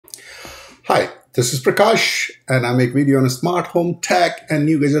Hi, this is Prakash and I make video on smart home tech and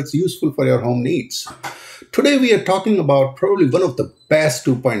new gadgets useful for your home needs. Today we are talking about probably one of the best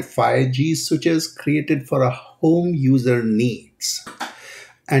 2.5G switches created for a home user needs.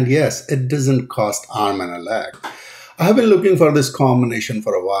 And yes, it doesn't cost arm and a leg. I have been looking for this combination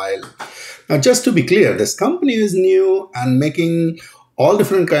for a while. Now just to be clear, this company is new and making all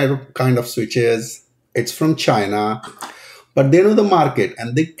different kind of switches. It's from China. But they know the market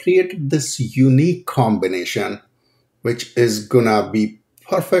and they created this unique combination which is gonna be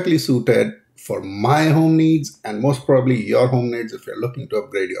perfectly suited for my home needs and most probably your home needs if you're looking to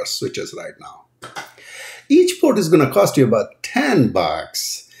upgrade your switches right now. Each port is gonna cost you about 10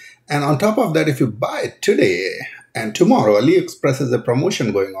 bucks. And on top of that, if you buy it today and tomorrow, AliExpress has a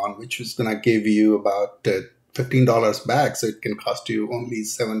promotion going on which is gonna give you about $15 back, so it can cost you only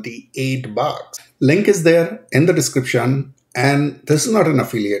 78 bucks. Link is there in the description. And this is not an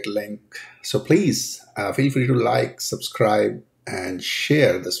affiliate link, so please feel free to like, subscribe, and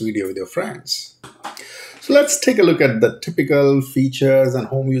share this video with your friends. So let's take a look at the typical features and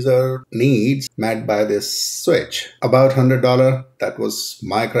home user needs met by this switch. About $100, that was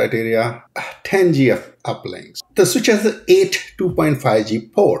my criteria. 10G of uplinks. The switch has 8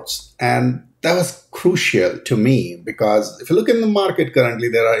 2.5G ports, and that was crucial to me because if you look in the market currently,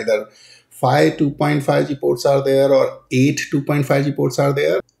 there are either 5 2.5G ports are there or 8 2.5G ports are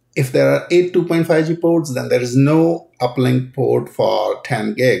there. If there are 8 2.5G ports, then there is no uplink port for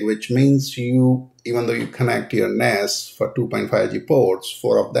 10 gig, which means even though you connect your Nest for 2.5G ports,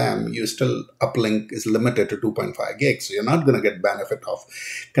 4 of them, you still uplink is limited to 2.5 gigs. So you're not going to get benefit of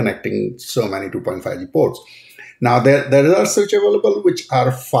connecting so many 2.5G ports. Now, there are switches available which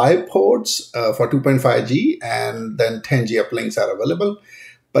are 5 ports for 2.5G and then 10G uplinks are available.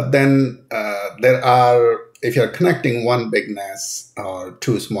 But then there are, if you're connecting one big NAS or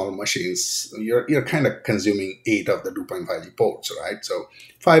 2 small machines, you're kind of consuming 8 of the 2.5G ports, right? So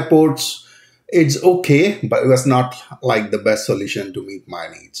 5 ports, it's okay, but it was not like the best solution to meet my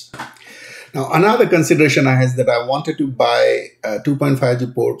needs. Now, another consideration I had is that I wanted to buy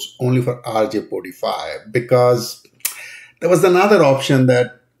 2.5G ports only for RJ45 because there was another option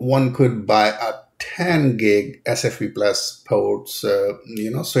that one could buy a 10 gig SFP plus ports,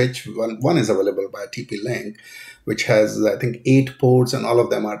 switch. One is available by TP-Link, which has, I think, 8 ports and all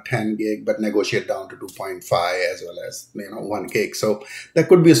of them are 10 gig, but negotiate down to 2.5 as well as, 1 gig. So that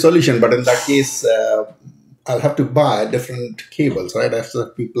could be a solution, but in that case, I'll have to buy different cables, right?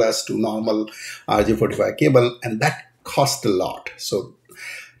 SFP plus to normal RJ45 cable, and that cost a lot. So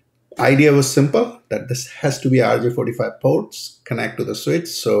idea was simple, that this has to be RJ45 ports, connect to the switch,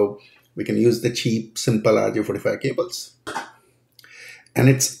 so we can use the cheap, simple RJ45 cables. And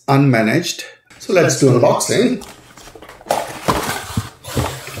it's unmanaged. So let's do unboxing.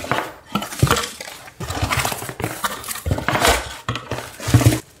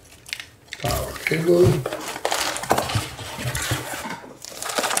 Power cable.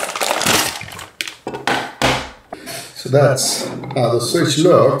 So that's how the switch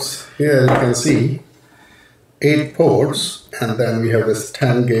looks. Here you can see 8 ports, and then we have this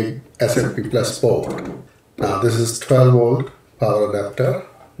 10 gig SFP plus port. Now this is 12 volt power adapter,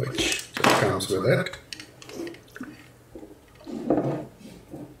 which just comes with it.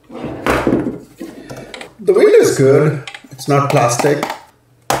 The weight is good. It's not plastic.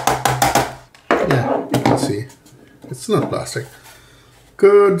 Yeah, you can see. It's not plastic.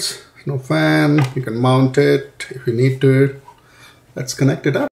 Good. No fan. You can mount it if you need to. Let's connect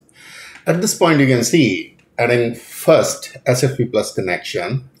it up. At this point, you can see adding first SFP plus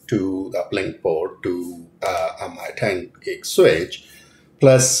connection to the uplink port to my 10 gig switch,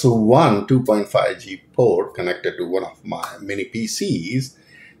 plus one 2.5G port connected to one of my mini PCs,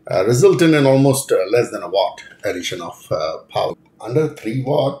 resulting in almost less than a watt addition of power. Under 3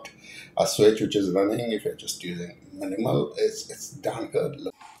 watt, a switch which is running, if you're just using minimal, it's darn good.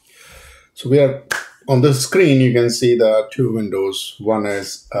 So we are on the screen, you can see the 2 windows. One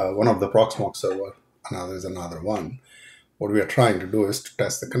is one of the Proxmox server, another is another one. What we are trying to do is to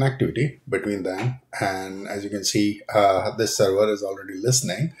test the connectivity between them. And as you can see, this server is already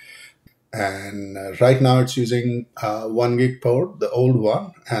listening. And right now it's using 1 gig port, the old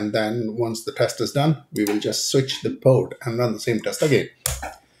one. And then once the test is done, we will just switch the port and run the same test again.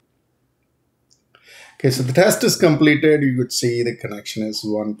 Okay, so the test is completed. You could see the connection is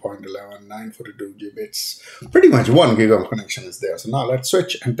 1.11, 942 gigabits. Pretty much 1 gig of connection is there. So now let's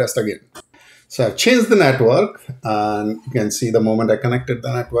switch and test again. So I've changed the network, and you can see the moment I connected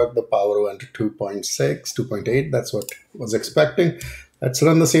the network, the power went to 2.6, 2.8. That's what I was expecting. Let's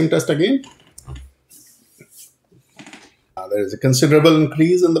run the same test again. there is a considerable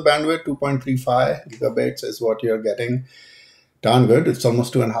increase in the bandwidth. 2.35 gigabits is what you're getting. Darn good. It's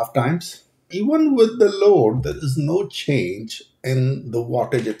almost 2.5 times. Even with the load, there is no change in the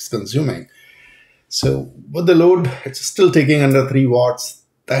wattage it's consuming. So with the load, it's still taking under 3 watts.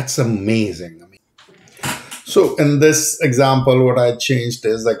 That's amazing. So in this example, what I changed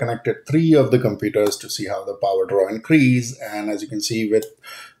is I connected 3 of the computers to see how the power draw increase. And as you can see, with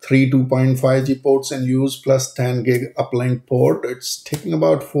 3 2.5G ports in use plus 10 gig uplink port, it's taking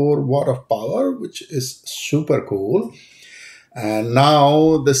about 4 watt of power, which is super cool. And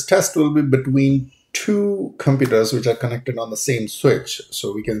now this test will be between 2 computers which are connected on the same switch.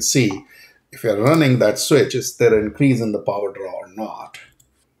 So we can see if you're running that switch, is there an increase in the power draw or not?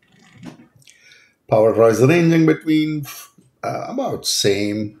 Power draw is ranging between about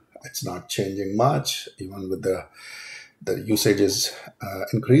same. It's not changing much, even with the usage is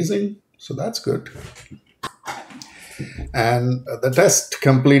increasing. So that's good. And the test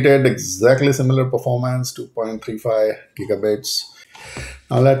completed exactly similar performance, 2.35 gigabits.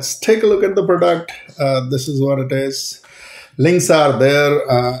 Now let's take a look at the product. This is what it is. Links are there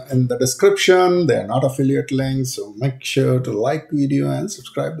in the description. They are not affiliate links, so make sure to like the video and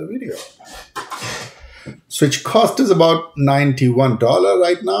subscribe the video. Switch cost is about $91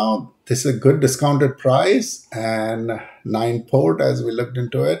 right now. This is a good discounted price, and 9 port as we looked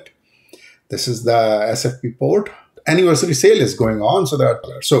into it. This is the SFP port. Anniversary sale is going on,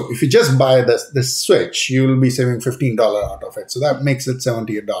 so if you just buy this switch, you will be saving $15 out of it. So that makes it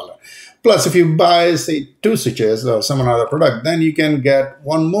 $78. Plus, if you buy, say, 2 switches or some other product, then you can get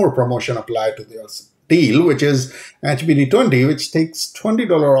one more promotion applied to the deal, which is HBD20, which takes $20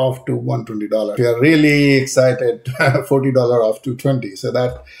 off to $120. If you're really excited, $40 off to $20. So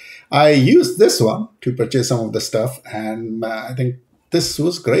that I used this one to purchase some of the stuff, and I think this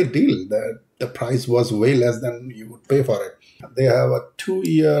was a great deal. The price was way less than you would pay for it. They have a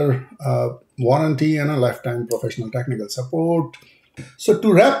 2-year warranty and a lifetime professional technical support. So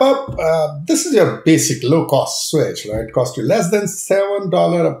to wrap up, this is your basic low-cost switch, right? It costs you less than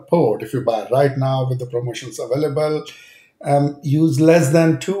 $7 a port if you buy right now with the promotions available. Use less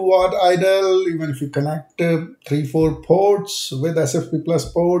than 2 watt idle. Even if you connect 3-4 ports with SFP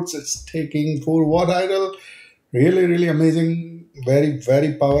Plus ports, it's taking 4 watt idle. Really, really amazing. Very,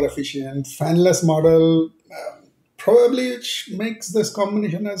 very power efficient, fanless model. Probably which makes this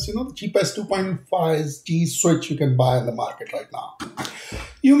combination as, the cheapest 2.5G switch you can buy in the market right now.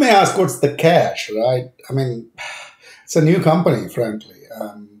 You may ask, what's the catch, right? I mean, it's a new company, frankly.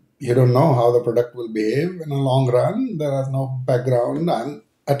 You don't know how the product will behave in a long run. There is no background, and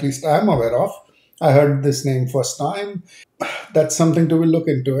at least I'm aware of. I heard this name first time. That's something to look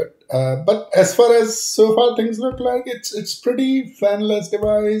into it. But as far as so far things look like, it's pretty fanless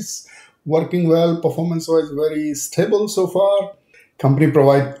device, working well, performance-wise very stable so far. Company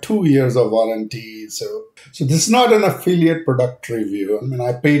provides 2 years of warranty. So this is not an affiliate product review. I mean,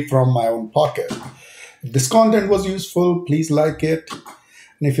 I paid from my own pocket. If this content was useful, please like it.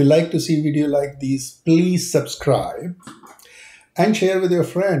 And if you like to see video like these, please subscribe and share with your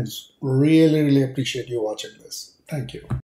friends. Really, really appreciate you watching this. Thank you.